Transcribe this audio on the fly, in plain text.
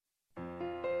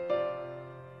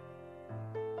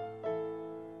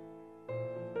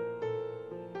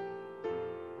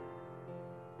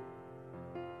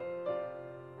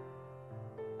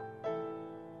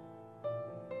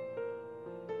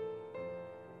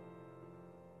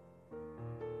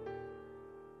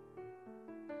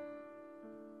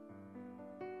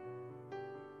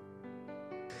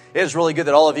It is really good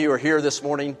that all of you are here this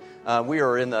morning. We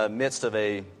are in the midst of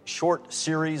a short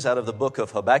series out of the book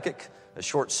of Habakkuk, a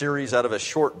short series out of a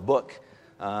short book.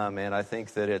 And I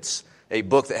think that it's a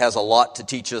book that has a lot to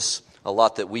teach us, a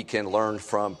lot that we can learn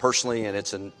from personally, and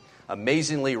it's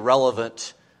amazingly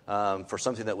relevant for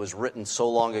something that was written so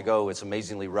long ago. It's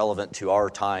amazingly relevant to our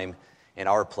time and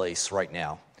our place right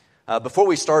now. Before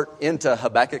we start into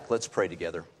Habakkuk, let's pray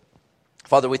together.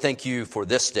 Father, we thank you for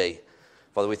this day.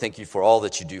 Father, we thank you for all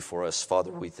that you do for us.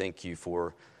 Father, we thank you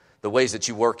for the ways that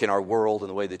you work in our world and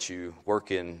the way that you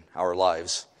work in our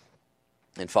lives.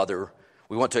 And Father,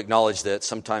 we want to acknowledge that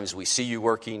sometimes we see you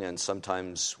working and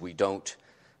sometimes we don't.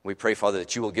 We pray, Father,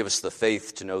 that you will give us the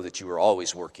faith to know that you are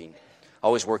always working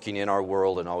in our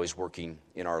world and always working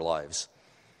in our lives.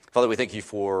 Father, we thank you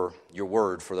for your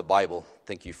word, for the Bible.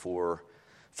 Thank you for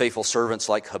faithful servants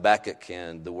like Habakkuk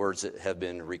and the words that have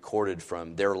been recorded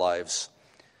from their lives.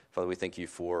 Father, we thank you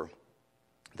for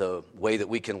the way that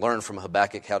we can learn from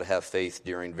Habakkuk how to have faith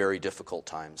during very difficult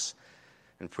times.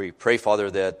 And we pray,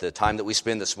 Father, that the time that we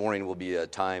spend this morning will be a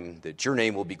time that your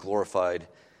name will be glorified.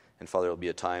 And Father, it will be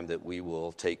a time that we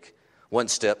will take one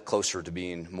step closer to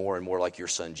being more and more like your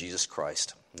Son, Jesus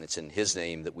Christ. And it's in his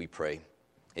name that we pray.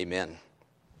 Amen.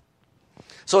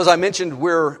 So as I mentioned,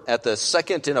 we're at the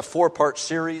second in a four-part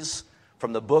series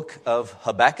from the book of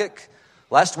Habakkuk.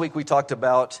 Last week we talked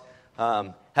about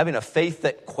having a faith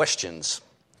that questions.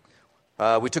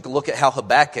 We took a look at how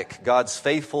Habakkuk, God's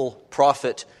faithful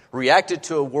prophet, reacted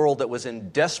to a world that was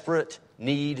in desperate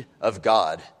need of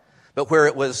God, but where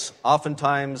it was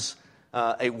oftentimes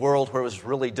a world where it was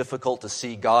really difficult to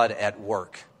see God at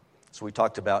work. So we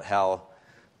talked about how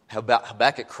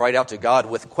Habakkuk cried out to God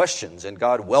with questions, and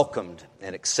God welcomed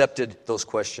and accepted those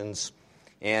questions.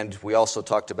 And we also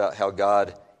talked about how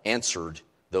God answered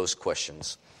those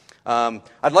questions.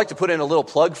 I'd like to put in a little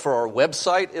plug for our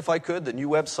website, if I could, the new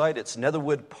website. It's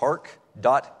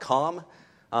netherwoodpark.com.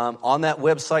 On that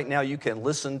website now you can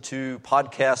listen to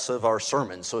podcasts of our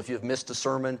sermons. So if you've missed a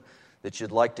sermon that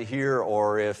you'd like to hear,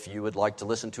 or if you would like to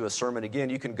listen to a sermon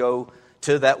again, you can go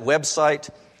to that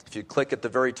website. If you click at the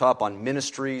very top on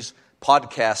ministries,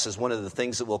 podcasts is one of the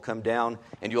things that will come down,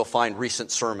 and you'll find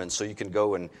recent sermons. So you can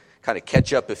go and kind of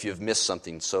catch up if you've missed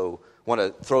something. So want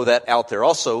to throw that out there.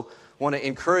 Also, want to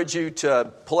encourage you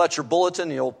to pull out your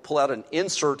bulletin. You'll pull out an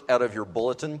insert out of your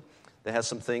bulletin that has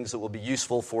some things that will be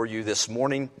useful for you this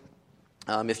morning.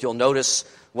 If you'll notice,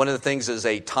 one of the things is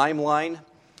a timeline.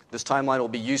 This timeline will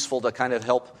be useful to kind of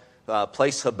help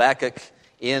place Habakkuk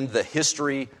in the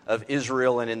history of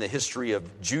Israel and in the history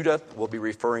of Judah. We'll be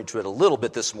referring to it a little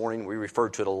bit this morning. We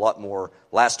referred to it a lot more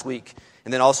last week.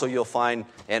 And then also you'll find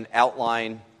an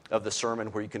outline of the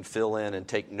sermon where you can fill in and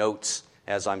take notes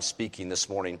as I'm speaking this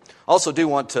morning. Also do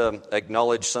want to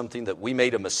acknowledge something that we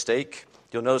made a mistake.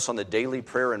 You'll notice on the daily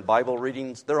prayer and Bible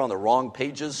readings, they're on the wrong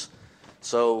pages.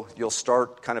 So you'll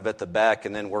start kind of at the back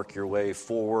and then work your way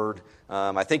forward.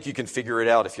 I think you can figure it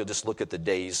out if you'll just look at the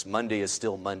days. Monday is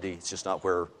still Monday. It's just not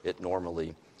where it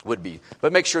normally would be.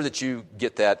 But make sure that you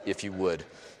get that if you would.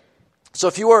 So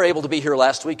if you were able to be here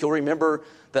last week, you'll remember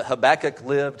that Habakkuk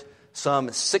lived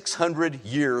some 600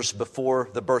 years before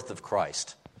the birth of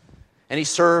Christ. And he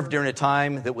served during a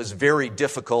time that was very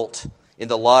difficult in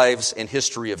the lives and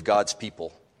history of God's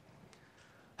people.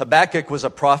 Habakkuk was a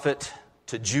prophet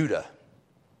to Judah,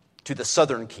 to the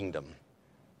southern kingdom.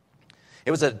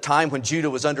 It was at a time when Judah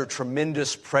was under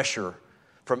tremendous pressure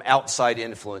from outside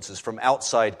influences, from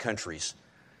outside countries.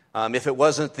 If it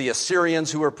wasn't the Assyrians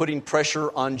who were putting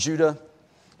pressure on Judah,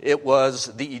 it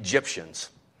was the Egyptians.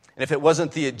 And if it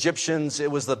wasn't the Egyptians, it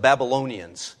was the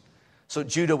Babylonians. So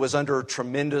Judah was under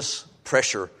tremendous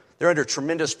pressure. They're under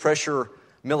tremendous pressure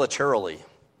militarily.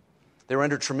 They're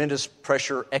under tremendous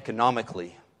pressure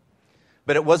economically.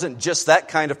 But it wasn't just that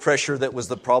kind of pressure that was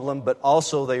the problem, but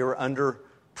also they were under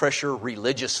pressure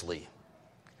religiously,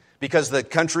 because the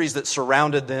countries that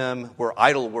surrounded them were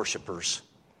idol worshipers.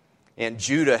 And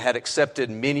Judah had accepted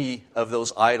many of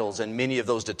those idols and many of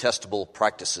those detestable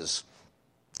practices.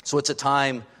 So it's a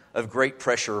time of great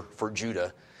pressure for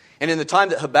Judah. And in the time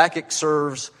that Habakkuk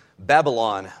serves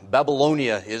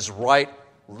Babylonia is right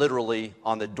literally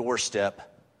on the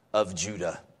doorstep of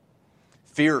Judah.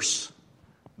 Fierce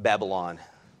Babylon,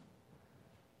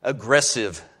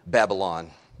 aggressive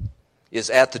Babylon is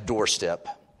at the doorstep.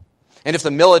 And if the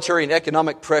military and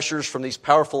economic pressures from these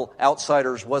powerful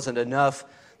outsiders wasn't enough,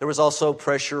 there was also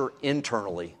pressure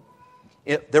internally.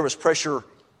 There was pressure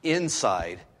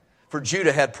inside, for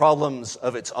Judah had problems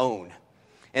of its own.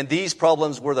 And these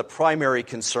problems were the primary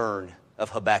concern of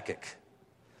Habakkuk.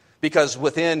 Because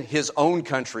within his own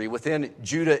country, within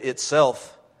Judah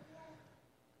itself,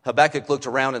 Habakkuk looked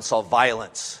around and saw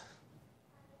violence.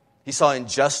 He saw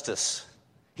injustice.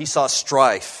 He saw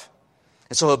strife.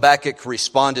 And so Habakkuk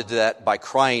responded to that by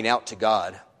crying out to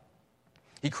God.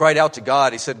 He cried out to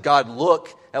God. He said, God, look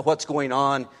at what's going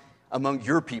on among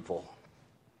your people.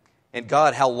 And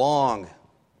God, how long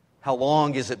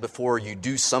is it before you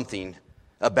do something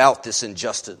about this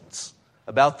injustice,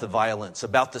 about the violence,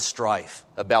 about the strife,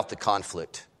 about the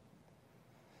conflict?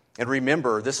 And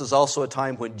remember, this is also a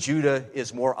time when Judah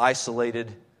is more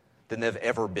isolated than they've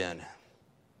ever been.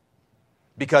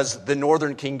 Because the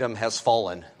northern kingdom has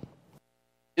fallen.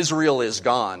 Israel is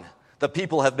gone. The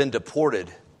people have been deported.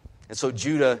 And so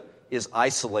Judah is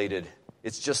isolated.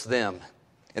 It's just them.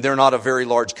 And they're not a very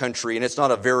large country, and it's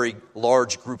not a very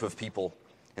large group of people.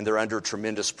 And they're under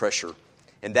tremendous pressure.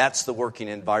 And that's the working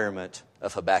environment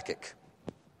of Habakkuk.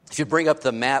 If you bring up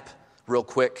the map real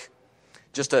quick,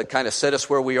 just to kind of set us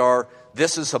where we are,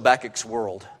 this is Habakkuk's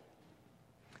world.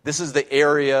 This is the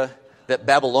area that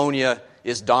Babylonia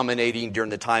is dominating during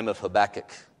the time of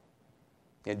Habakkuk.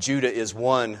 And Judah is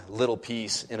one little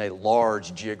piece in a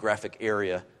large geographic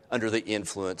area under the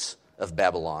influence of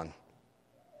Babylon.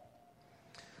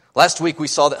 Last week we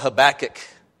saw that Habakkuk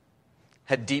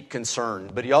had deep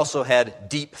concern, but he also had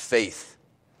deep faith.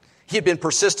 He had been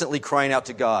persistently crying out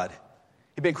to God.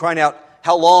 He'd been crying out,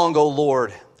 how long, O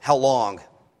Lord, how long?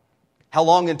 How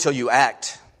long until you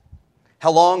act?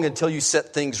 How long until you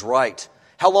set things right?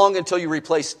 How long until you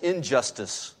replace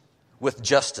injustice with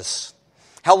justice?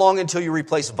 How long until you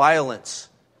replace violence,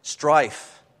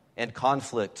 strife, and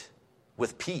conflict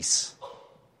with peace?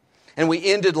 And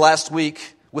we ended last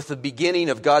week with the beginning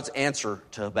of God's answer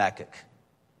to Habakkuk.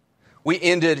 We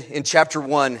ended in chapter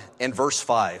 1 and verse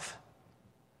 5.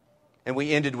 And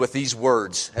we ended with these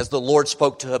words. As the Lord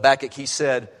spoke to Habakkuk, he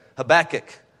said, Habakkuk,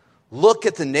 look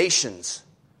at the nations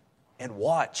and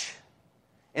watch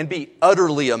and be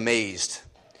utterly amazed.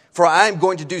 For I am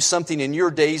going to do something in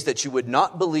your days that you would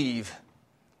not believe,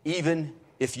 even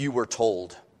if you were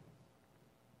told.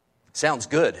 Sounds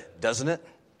good, doesn't it?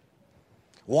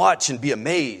 Watch and be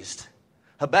amazed.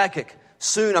 Habakkuk,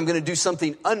 soon I'm going to do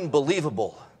something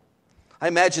unbelievable. I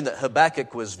imagine that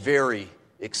Habakkuk was very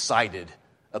excited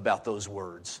about those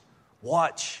words.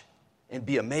 Watch and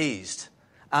be amazed.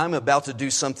 I'm about to do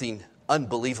something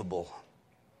unbelievable.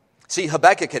 See,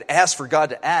 Habakkuk had asked for God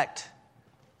to act,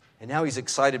 and now he's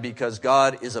excited because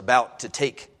God is about to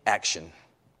take action.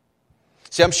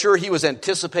 See, I'm sure he was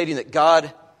anticipating that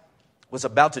God was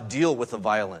about to deal with the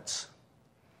violence.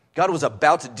 God was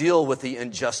about to deal with the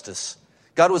injustice.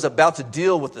 God was about to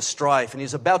deal with the strife, and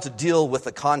he's about to deal with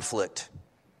the conflict.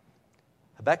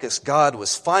 Habakkuk's God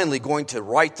was finally going to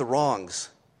right the wrongs,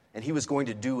 and he was going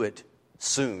to do it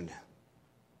soon.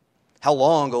 How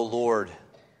long, O Lord?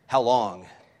 How long?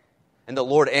 And the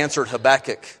Lord answered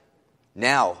Habakkuk,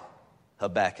 now,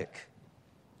 Habakkuk,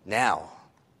 now.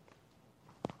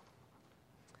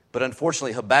 But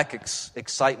unfortunately, Habakkuk's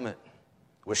excitement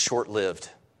was short-lived.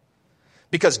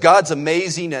 Because God's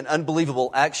amazing and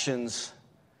unbelievable actions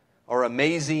are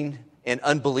amazing and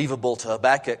unbelievable to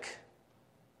Habakkuk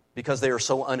because they are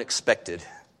so unexpected.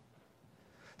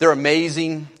 They're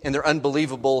amazing and they're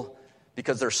unbelievable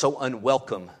because they're so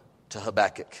unwelcome to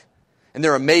Habakkuk. And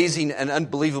they're amazing and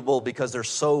unbelievable because they're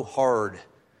so hard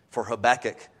for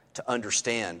Habakkuk to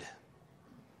understand.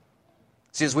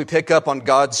 See, as we pick up on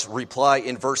God's reply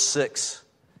in verse 6,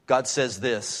 God says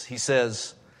this. He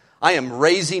says, I am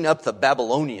raising up the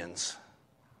Babylonians,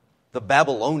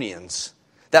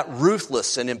 that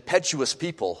ruthless and impetuous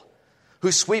people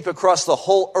who sweep across the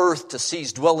whole earth to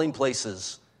seize dwelling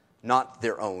places, not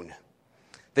their own.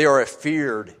 They are a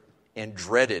feared and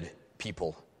dreaded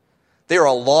people. They are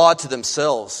a law to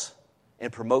themselves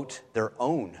and promote their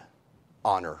own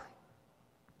honor.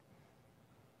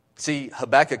 See,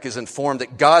 Habakkuk is informed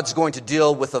that God's going to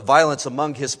deal with the violence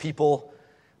among his people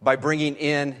by bringing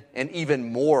in an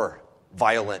even more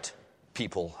violent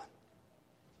people.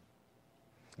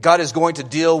 God is going to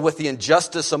deal with the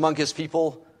injustice among his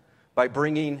people by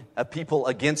bringing a people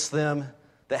against them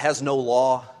that has no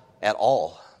law at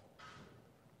all.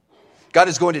 God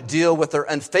is going to deal with their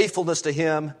unfaithfulness to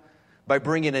him by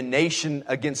bringing a nation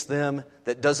against them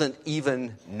that doesn't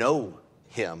even know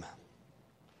him.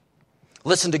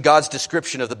 Listen to God's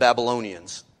description of the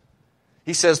Babylonians.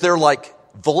 He says they're like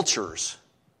vultures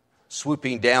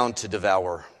swooping down to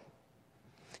devour.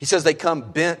 He says they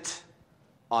come bent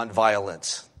on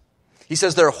violence. He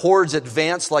says their hordes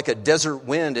advance like a desert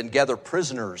wind and gather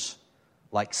prisoners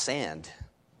like sand.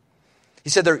 He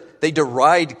said they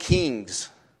deride kings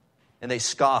and they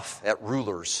scoff at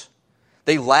rulers.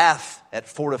 They laugh at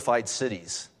fortified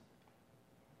cities.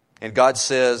 And God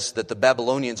says that the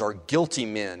Babylonians are guilty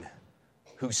men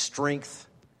whose strength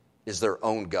is their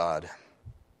own God.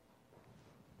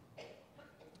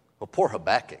 Well, poor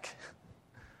Habakkuk.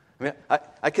 I mean,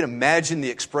 I can imagine the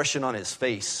expression on his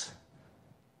face.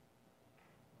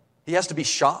 He has to be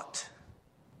shocked.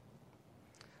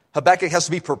 Habakkuk has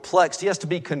to be perplexed. He has to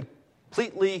be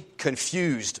completely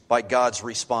confused by God's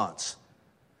response.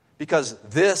 Because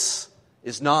this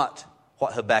is not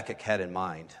what Habakkuk had in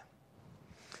mind.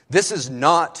 This is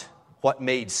not what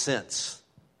made sense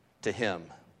to him.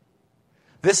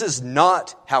 This is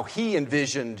not how he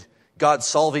envisioned God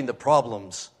solving the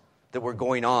problems that were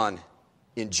going on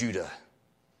in Judah.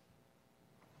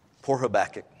 Poor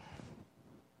Habakkuk.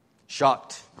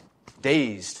 Shocked,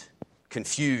 dazed,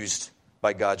 confused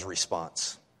by God's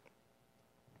response.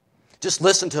 Just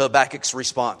listen to Habakkuk's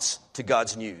response to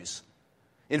God's news.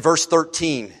 In verse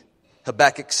 13,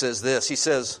 Habakkuk says this. He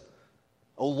says,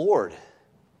 "O Lord,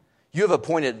 you have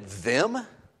appointed them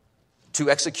to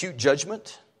execute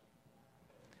judgment.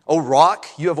 O rock,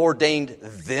 you have ordained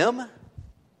them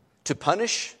to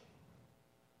punish.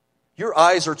 Your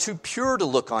eyes are too pure to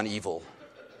look on evil.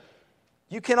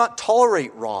 You cannot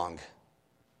tolerate wrong.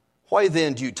 Why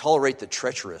then do you tolerate the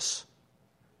treacherous?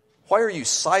 Why are you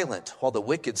silent while the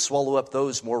wicked swallow up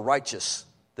those more righteous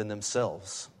than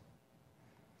themselves?"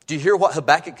 Do you hear what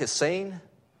Habakkuk is saying?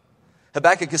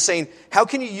 Habakkuk is saying, how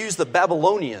can you use the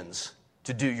Babylonians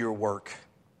to do your work?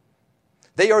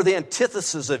 They are the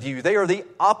antithesis of you. They are the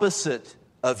opposite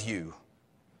of you.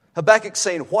 Habakkuk's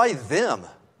saying, why them,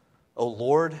 O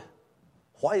Lord?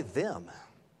 Why them?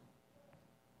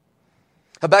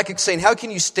 Habakkuk's saying, how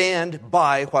can you stand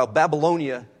by while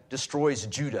Babylonia destroys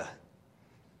Judah?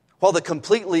 While the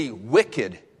completely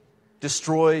wicked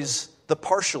destroys the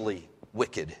partially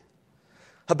wicked?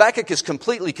 Habakkuk is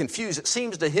completely confused. It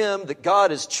seems to him that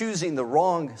God is choosing the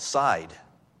wrong side.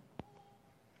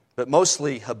 But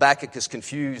mostly Habakkuk is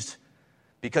confused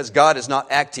because God is not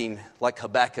acting like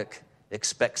Habakkuk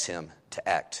expects him to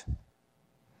act.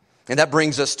 And that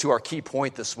brings us to our key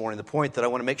point this morning, the point that I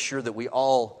want to make sure that we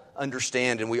all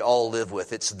understand and we all live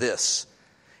with. It's this.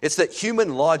 It's that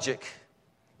human logic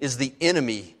is the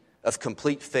enemy of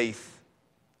complete faith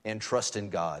and trust in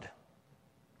God.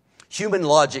 Human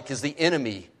logic is the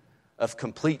enemy of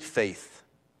complete faith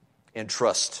and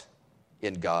trust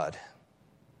in God.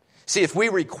 See, if we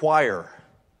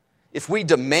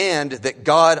demand that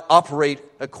God operate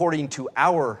according to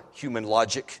our human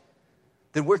logic,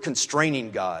 then we're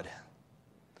constraining God.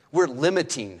 We're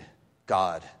limiting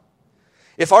God.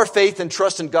 If our faith and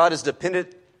trust in God is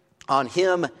dependent on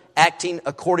Him acting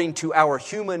according to our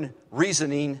human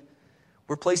reasoning,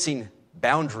 we're placing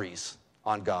boundaries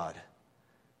on God.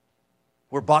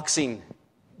 We're boxing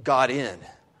God in.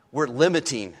 We're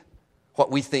limiting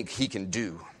what we think He can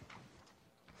do.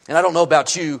 And I don't know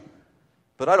about you,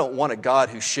 but I don't want a God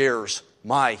who shares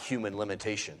my human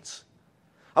limitations.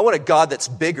 I want a God that's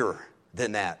bigger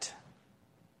than that.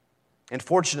 And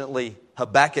fortunately,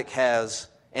 Habakkuk has,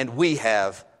 and we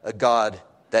have, a God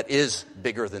that is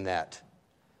bigger than that.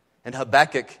 And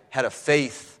Habakkuk had a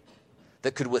faith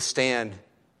that could withstand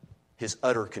his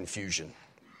utter confusion.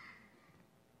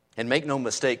 And make no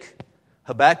mistake,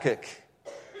 Habakkuk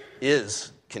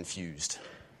is confused.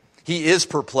 He is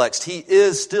perplexed. He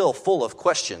is still full of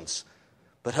questions.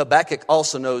 But Habakkuk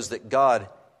also knows that God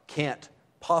can't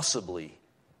possibly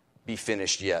be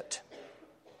finished yet.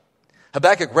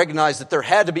 Habakkuk recognized that there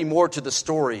had to be more to the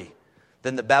story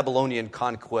than the Babylonian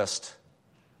conquest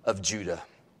of Judah.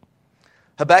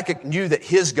 Habakkuk knew that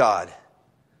his God,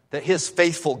 that his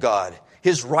faithful God,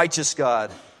 his righteous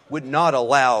God, would not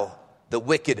allow the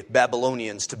wicked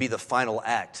Babylonians to be the final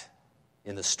act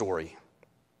in the story.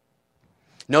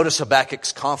 Notice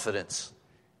Habakkuk's confidence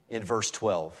in verse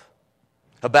 12.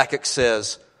 Habakkuk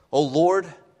says, "O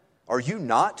Lord, are you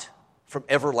not from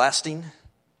everlasting?"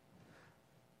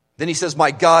 Then he says,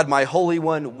 "My God, my Holy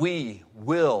One, we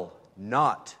will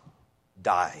not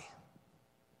die."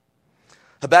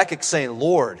 Habakkuk's saying,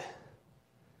 Lord,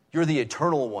 you're the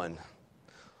eternal one.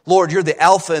 Lord, you're the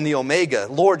Alpha and the Omega.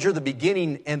 Lord, you're the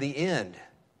beginning and the end.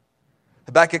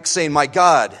 Habakkuk's saying, my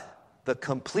God, the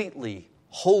completely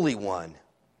Holy One.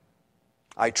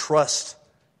 I trust,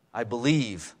 I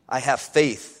believe, I have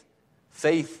faith.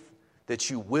 Faith that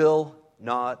you will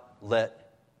not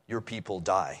let your people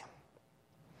die.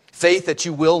 Faith that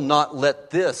you will not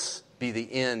let this be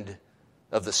the end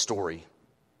of the story.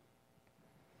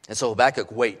 And so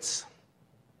Habakkuk waits.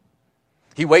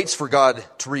 He waits for God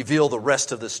to reveal the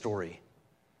rest of the story.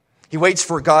 He waits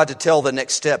for God to tell the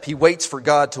next step. He waits for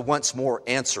God to once more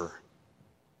answer.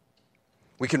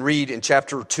 We can read in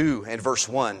chapter 2 and verse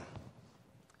 1.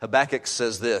 Habakkuk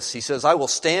says this. He says, I will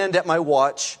stand at my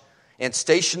watch and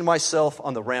station myself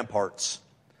on the ramparts.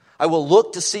 I will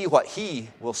look to see what he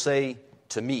will say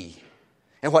to me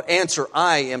and what answer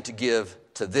I am to give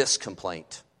to this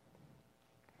complaint.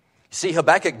 You see,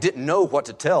 Habakkuk didn't know what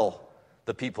to tell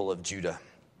the people of Judah.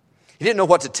 He didn't know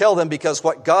what to tell them because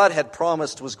what God had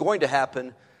promised was going to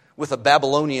happen with the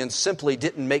Babylonians simply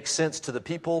didn't make sense to the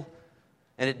people,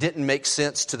 and it didn't make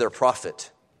sense to their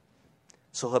prophet.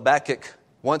 So Habakkuk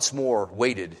once more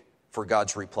waited for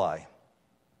God's reply.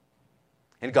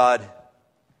 And God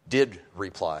did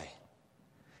reply.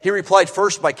 He replied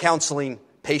first by counseling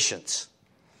patience.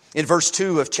 In verse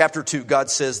 2 of chapter 2, God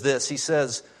says this. He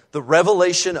says, the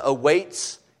revelation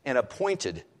awaits an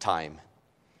appointed time.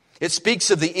 It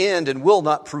speaks of the end and will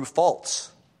not prove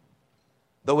false.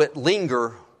 Though it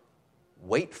linger,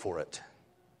 wait for it.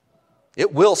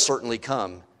 It will certainly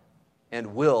come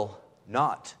and will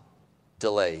not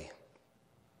delay.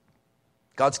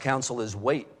 God's counsel is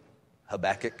wait,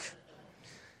 Habakkuk.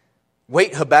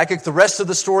 Wait, Habakkuk. The rest of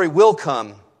the story will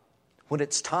come when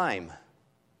it's time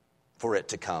for it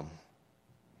to come.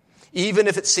 Even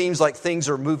if it seems like things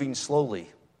are moving slowly,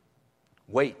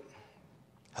 wait,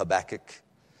 Habakkuk.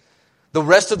 The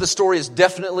rest of the story is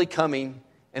definitely coming,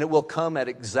 and it will come at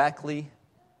exactly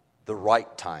the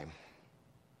right time.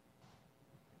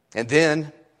 And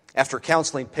then, after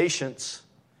counseling patience,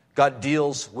 God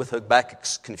deals with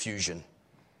Habakkuk's confusion.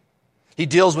 He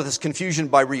deals with his confusion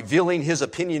by revealing his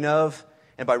opinion of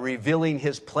and by revealing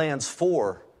his plans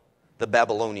for the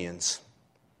Babylonians.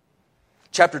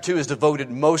 Chapter 2 is devoted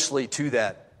mostly to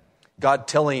that. God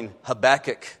telling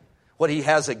Habakkuk what he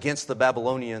has against the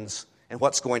Babylonians and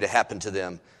what's going to happen to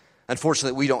them.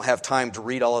 Unfortunately, we don't have time to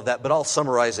read all of that, but I'll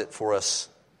summarize it for us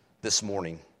this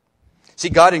morning. See,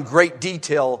 God in great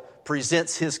detail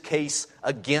presents his case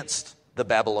against the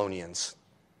Babylonians.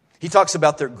 He talks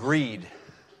about their greed.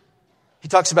 He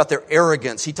talks about their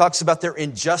arrogance. He talks about their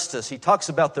injustice. He talks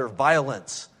about their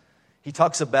violence. He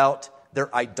talks about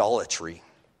their idolatry.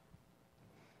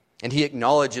 And he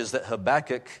acknowledges that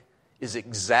Habakkuk is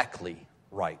exactly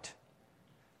right.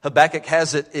 Habakkuk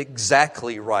has it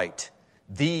exactly right.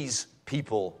 These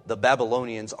people, the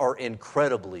Babylonians, are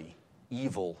incredibly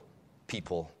evil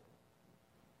people.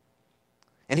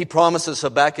 And he promises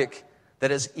Habakkuk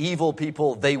that as evil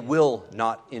people, they will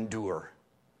not endure.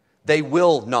 They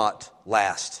will not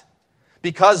last.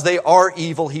 Because they are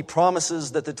evil, he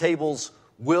promises that the tables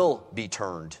will be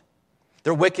turned.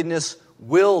 Their wickedness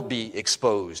will be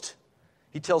exposed.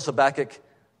 He tells Habakkuk,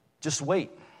 just wait.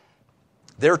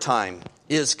 Their time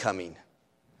is coming.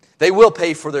 They will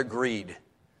pay for their greed.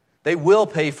 They will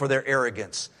pay for their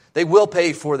arrogance. They will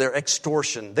pay for their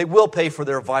extortion. They will pay for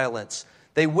their violence.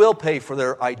 They will pay for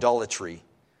their idolatry.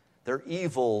 Their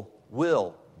evil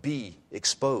will be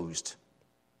exposed.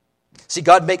 See,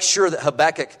 God makes sure that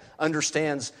Habakkuk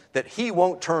understands that he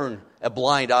won't turn a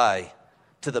blind eye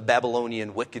to the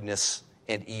Babylonian wickedness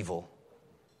and evil.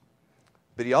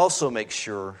 But he also makes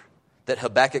sure that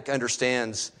Habakkuk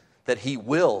understands that he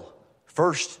will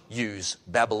first use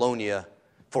Babylonia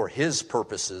for his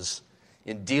purposes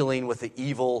in dealing with the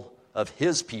evil of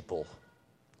his people,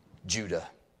 Judah.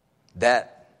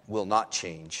 That will not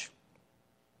change.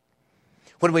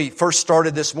 When we first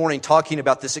started this morning talking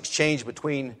about this exchange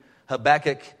between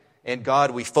Habakkuk and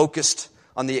God, we focused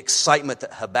on the excitement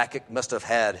that Habakkuk must have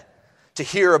had to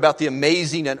hear about the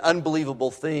amazing and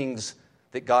unbelievable things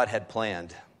that God had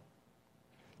planned.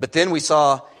 But then we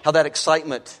saw how that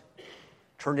excitement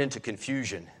turned into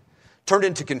confusion. Turned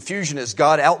into confusion as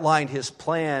God outlined his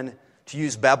plan to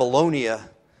use Babylonia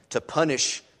to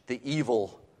punish the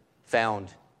evil found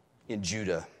in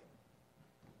Judah.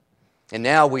 And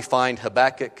now we find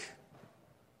Habakkuk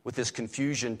with this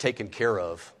confusion taken care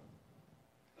of.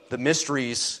 The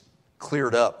mysteries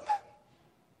cleared up.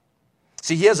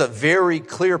 See, he has a very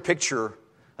clear picture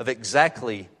of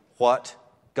exactly what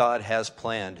God has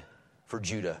planned for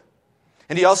Judah.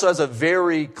 And he also has a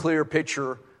very clear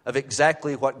picture of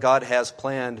exactly what God has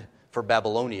planned for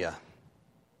Babylonia.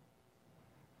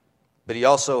 But he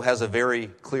also has a very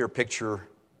clear picture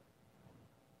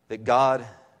that God,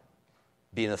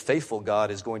 being a faithful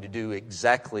God, is going to do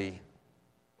exactly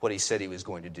what he said he was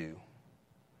going to do.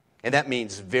 And that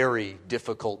means very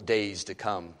difficult days to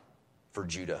come for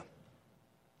Judah.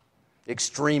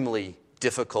 Extremely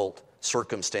difficult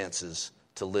circumstances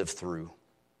to live through.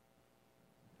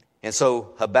 And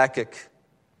so Habakkuk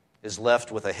is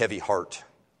left with a heavy heart.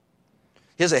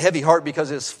 He has a heavy heart because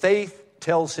his faith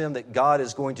tells him that God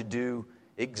is going to do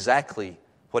exactly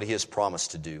what he has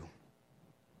promised to do.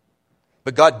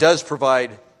 But God does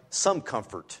provide some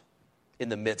comfort in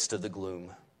the midst of the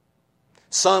gloom.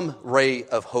 some ray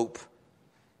of hope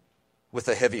with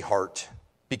a heavy heart,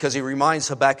 because he reminds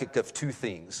Habakkuk of two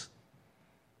things.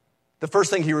 The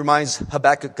first thing he reminds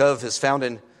Habakkuk of is found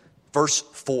in verse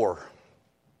 4,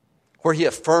 where he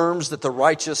affirms that the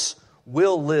righteous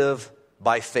will live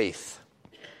by faith.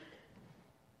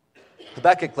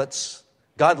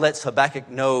 God lets Habakkuk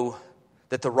know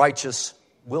that the righteous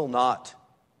will not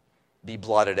be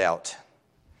blotted out.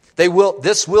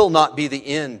 This will not be the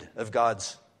end of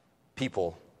God's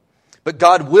people. But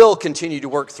God will continue to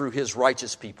work through his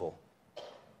righteous people.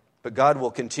 But God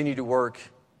will continue to work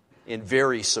in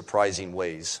very surprising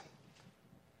ways.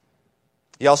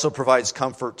 He also provides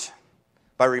comfort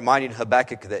by reminding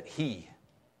Habakkuk that he,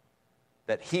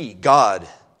 God,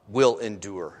 will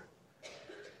endure.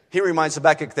 He reminds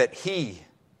Habakkuk that he,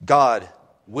 God,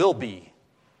 will be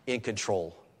in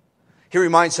control. He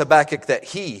reminds Habakkuk that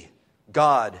he,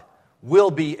 God,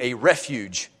 will be a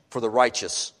refuge for the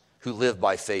righteous who live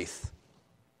by faith.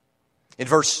 In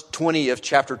verse 20 of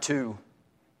chapter 2,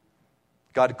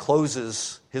 God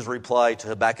closes his reply to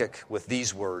Habakkuk with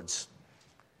these words.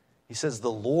 He says, "The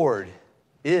Lord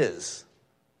is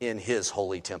in his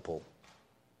holy temple.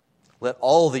 Let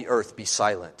all the earth be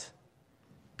silent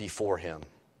before him."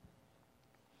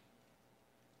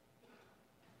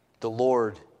 The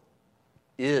Lord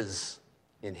is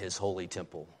in his holy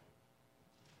temple.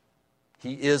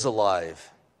 He is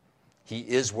alive. He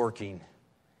is working.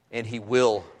 And he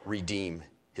will redeem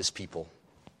his people.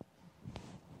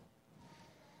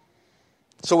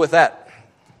 So with that,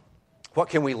 what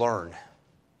can we learn?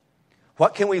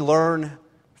 What can we learn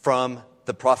from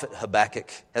the prophet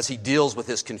Habakkuk as he deals with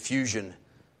his confusion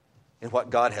in what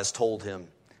God has told him?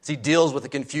 As he deals with the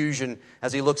confusion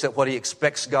as he looks at what he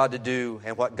expects God to do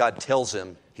and what God tells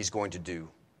him he's going to do.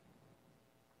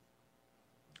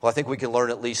 Well, I think we can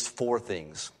learn at least 4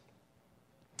 things.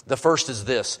 The first is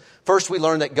this. First, we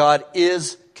learn that God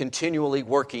is continually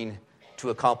working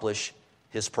to accomplish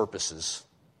his purposes.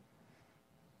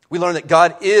 We learn that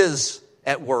God is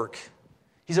at work.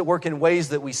 He's at work in ways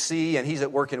that we see, and he's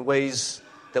at work in ways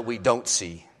that we don't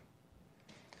see.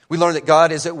 We learn that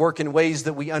God is at work in ways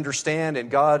that we understand,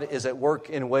 and God is at work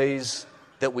in ways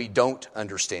that we don't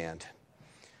understand.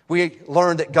 We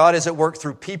learn that God is at work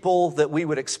through people that we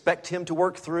would expect him to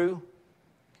work through,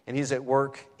 and he's at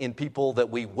work in people that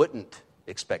we wouldn't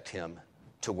expect him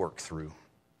to work through.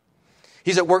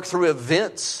 He's at work through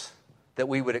events that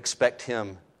we would expect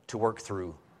him to work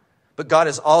through. But God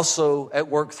is also at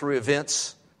work through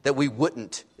events that we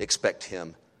wouldn't expect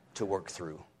him to work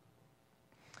through.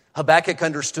 Habakkuk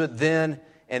understood then,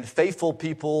 and faithful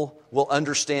people will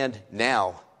understand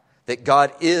now, that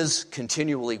God is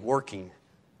continually working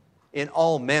in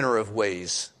all manner of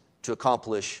ways to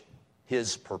accomplish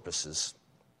his purposes.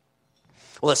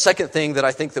 Well, the second thing that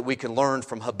I think that we can learn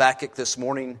from Habakkuk this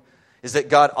morning is that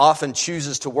God often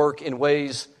chooses to work in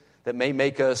ways that may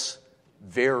make us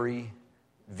very,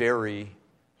 very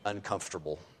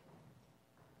uncomfortable.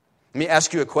 Let me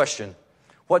ask you a question.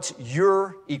 What's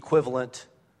your equivalent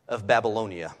of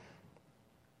Babylonia?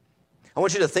 I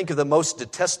want you to think of the most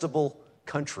detestable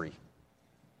country,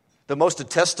 the most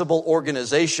detestable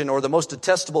organization, or the most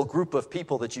detestable group of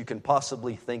people that you can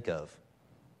possibly think of.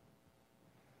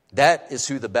 That is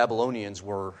who the Babylonians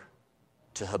were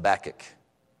to Habakkuk.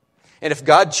 And if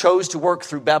God chose to work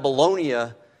through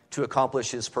Babylonia to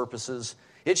accomplish his purposes,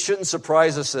 it shouldn't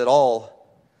surprise us at all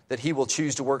that he will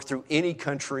choose to work through any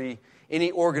country,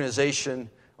 any organization,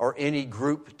 or any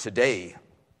group today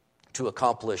to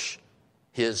accomplish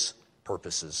his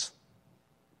purposes.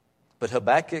 But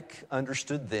Habakkuk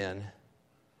understood then,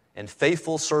 and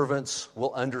faithful servants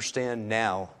will understand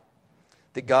now,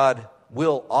 that God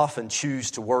will often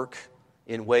choose to work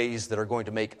in ways that are going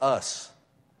to make us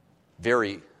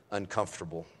very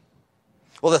uncomfortable.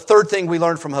 Well, the third thing we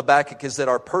learn from Habakkuk is that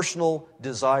our personal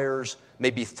desires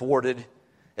may be thwarted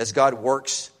as God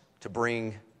works to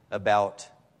bring about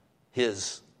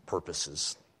his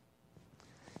purposes.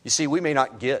 You see, we may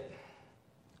not get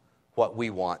what we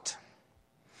want.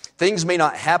 Things may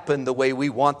not happen the way we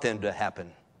want them to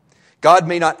happen. God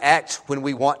may not act when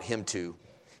we want him to.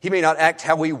 He may not act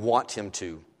how we want him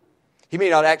to. He may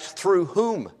not act through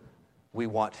whom we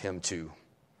want him to.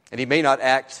 And he may not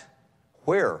act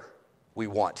where we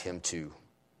want him to.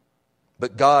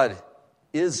 But God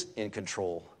is in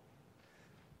control.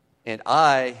 And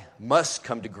I must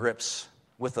come to grips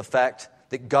with the fact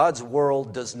that God's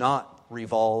world does not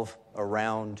revolve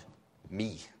around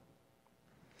me.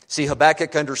 See,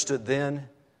 Habakkuk understood then,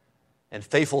 and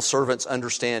faithful servants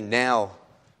understand now,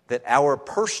 that our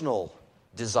personal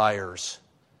desires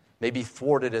may be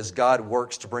thwarted as God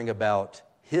works to bring about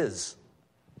his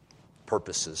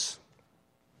purposes.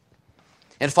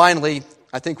 And finally,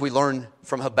 I think we learn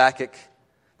from Habakkuk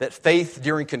that faith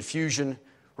during confusion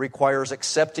requires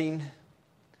accepting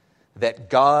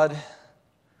that God's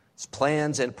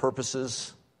plans and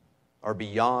purposes are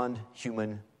beyond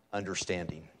human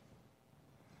understanding.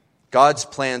 God's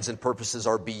plans and purposes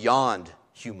are beyond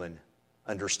human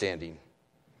understanding.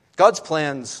 God's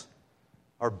plans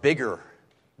are bigger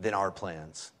than our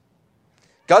plans.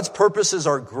 God's purposes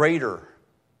are greater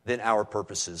than our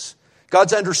purposes.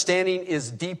 God's understanding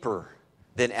is deeper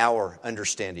than our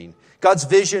understanding. God's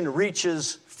vision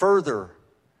reaches further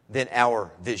than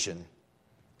our vision.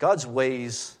 God's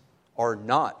ways are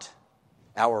not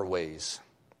our ways.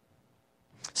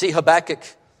 See, Habakkuk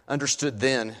understood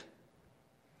then,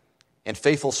 and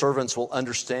faithful servants will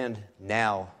understand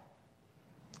now,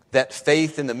 that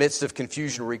faith in the midst of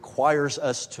confusion requires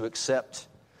us to accept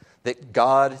that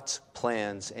God's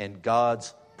plans and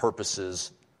God's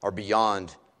purposes are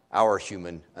beyond our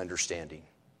human understanding.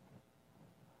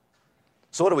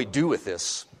 So what do we do with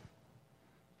this?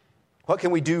 What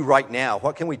can we do right now?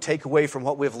 What can we take away from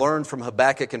what we've learned from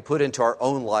Habakkuk and put into our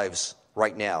own lives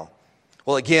right now?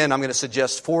 Well, again, I'm going to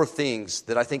suggest 4 things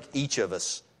that I think each of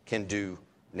us can do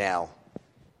now.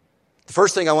 The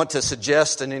first thing I want to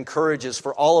suggest and encourage is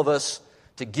for all of us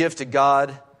to give to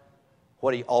God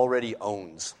what He already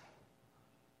owns.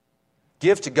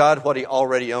 Give to God what He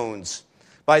already owns.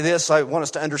 By this, I want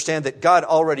us to understand that God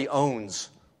already owns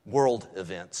world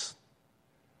events.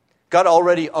 God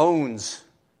already owns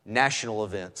national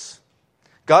events.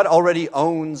 God already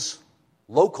owns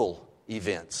local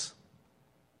events.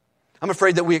 I'm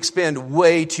afraid that we expend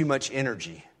way too much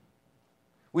energy.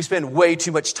 We spend way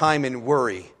too much time in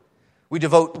worry. We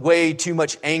devote way too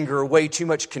much anger, way too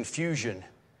much confusion.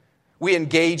 We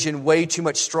engage in way too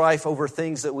much strife over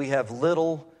things that we have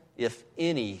little, if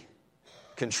any,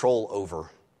 control over.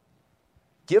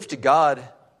 Give to God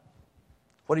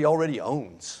what He already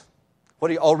owns,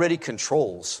 what He already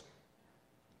controls.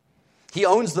 He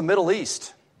owns the Middle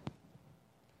East.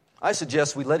 I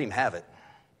suggest we let Him have it.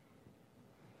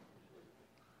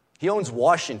 He owns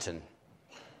Washington.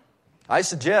 I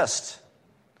suggest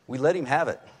we let Him have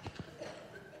it.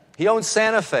 He owns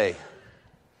Santa Fe.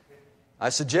 I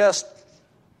suggest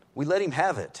we let Him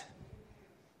have it.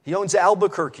 He owns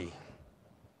Albuquerque.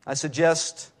 I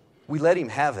suggest we let Him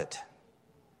have it.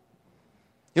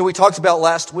 You know, we talked about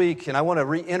last week, and I want to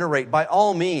reiterate, by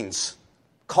all means,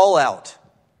 call out,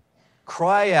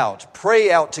 cry out,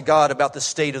 pray out to God about the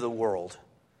state of the world.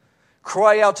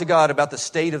 Cry out to God about the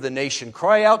state of the nation.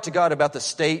 Cry out to God about the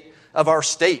state of our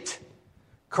state.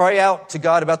 Cry out to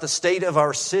God about the state of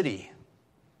our city.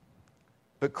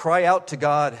 But cry out to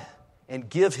God and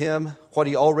give Him what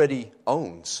He already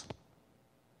owns.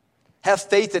 Have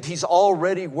faith that He's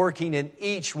already working in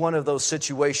each one of those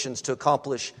situations to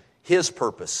accomplish His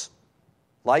purpose.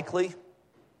 Likely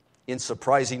in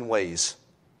surprising ways.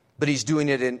 But He's doing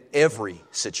it in every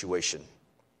situation.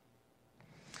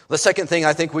 The second thing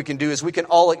I think we can do is we can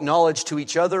all acknowledge to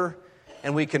each other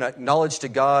and we can acknowledge to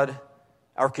God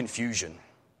our confusion.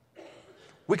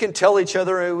 We can tell each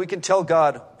other, we can tell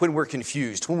God when we're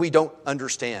confused, when we don't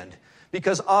understand.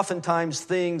 Because oftentimes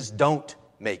things don't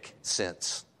make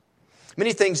sense.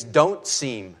 Many things don't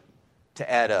seem to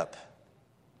add up.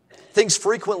 Things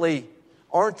frequently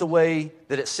aren't the way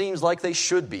that it seems like they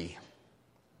should be.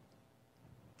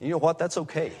 You know what? That's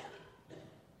okay.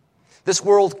 This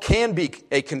world can be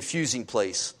a confusing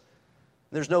place.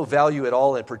 There's no value at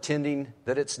all in pretending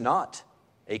that it's not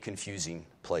a confusing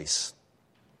place.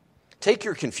 Take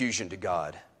your confusion to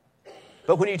God.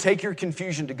 But when you take your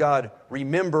confusion to God,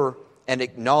 remember and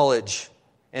acknowledge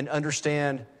and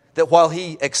understand that while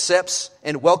He accepts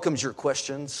and welcomes your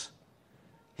questions,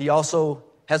 He also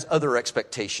has other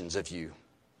expectations of you.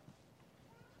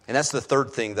 And that's the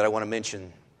third thing that I want to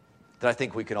mention that I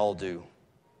think we can all do.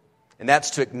 And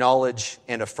that's to acknowledge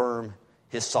and affirm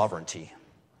His sovereignty.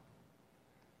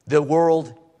 The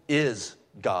world is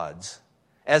God's,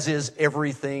 as is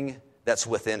everything that's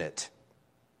within it.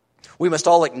 We must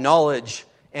all acknowledge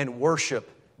and worship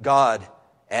God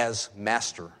as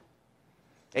Master.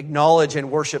 Acknowledge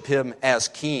and worship Him as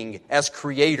King, as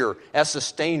Creator, as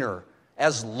Sustainer,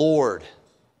 as Lord.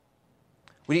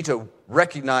 We need to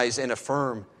recognize and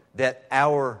affirm that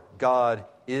our God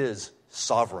is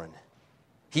sovereign.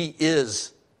 He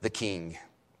is the King.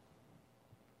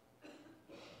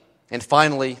 And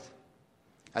finally,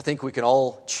 I think we can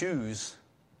all choose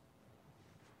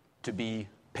to be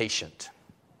patient.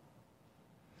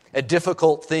 A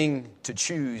difficult thing to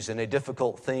choose and a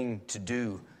difficult thing to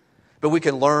do. But we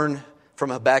can learn from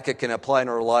Habakkuk and apply in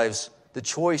our lives the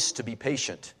choice to be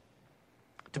patient.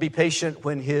 To be patient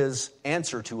when His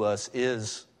answer to us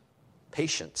is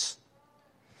patience.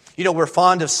 You know, we're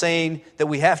fond of saying that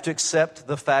we have to accept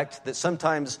the fact that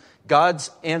sometimes God's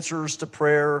answers to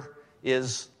prayer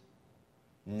is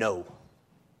no.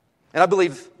 And I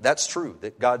believe that's true,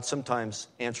 that God sometimes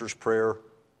answers prayer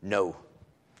no.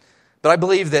 But I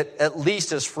believe that at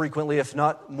least as frequently, if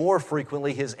not more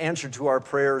frequently, His answer to our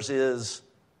prayers is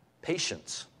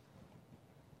patience,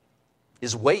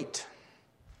 is wait.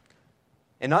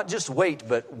 And not just wait,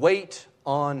 but wait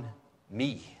on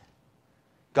me.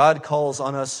 God calls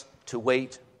on us to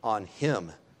wait on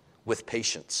Him with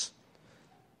patience.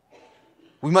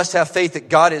 We must have faith that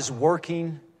God is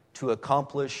working to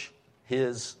accomplish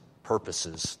His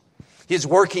purposes. He is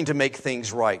working to make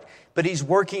things right, but He's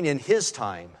working in His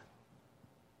time.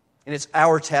 And it's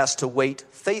our task to wait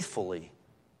faithfully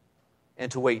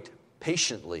and to wait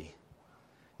patiently,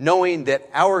 knowing that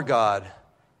our God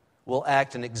will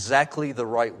act in exactly the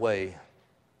right way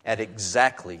at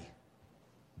exactly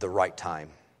the right time.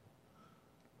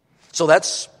 So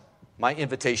that's my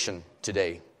invitation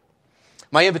today.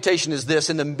 My invitation is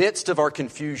this: in the midst of our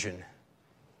confusion,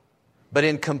 but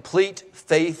in complete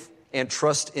faith and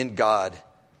trust in God,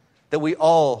 that we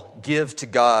all give to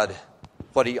God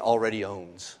what He already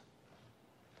owns.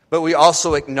 But we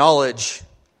also acknowledge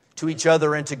to each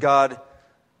other and to God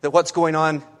that what's going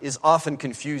on is often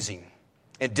confusing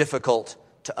and difficult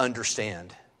to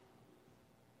understand.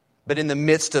 But in the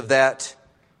midst of that,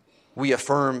 we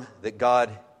affirm that God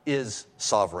is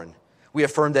sovereign. We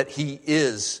affirm that He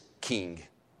is King.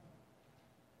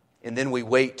 And then we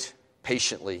wait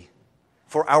patiently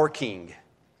for our King,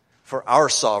 for our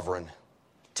sovereign,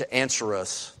 to answer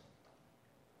us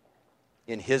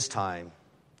in His time,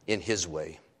 in His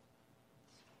way.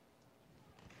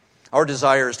 Our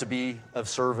desire is to be of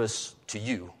service to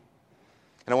you.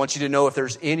 And I want you to know if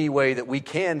there's any way that we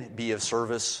can be of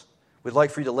service, we'd like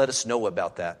for you to let us know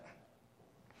about that.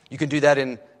 You can do that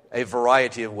in a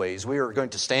variety of ways. We are going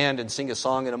to stand and sing a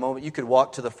song in a moment. You could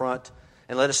walk to the front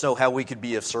and let us know how we could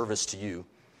be of service to you.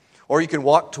 Or you can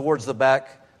walk towards the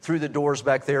back, through the doors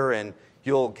back there, and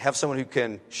you'll have someone who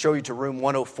can show you to room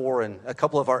 104, and a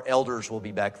couple of our elders will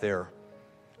be back there,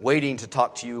 waiting to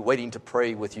talk to you, waiting to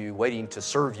pray with you, waiting to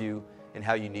serve you in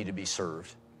how you need to be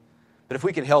served. But if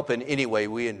we can help in any way,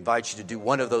 we invite you to do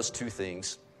one of those two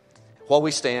things while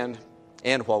we stand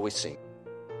and while we sing.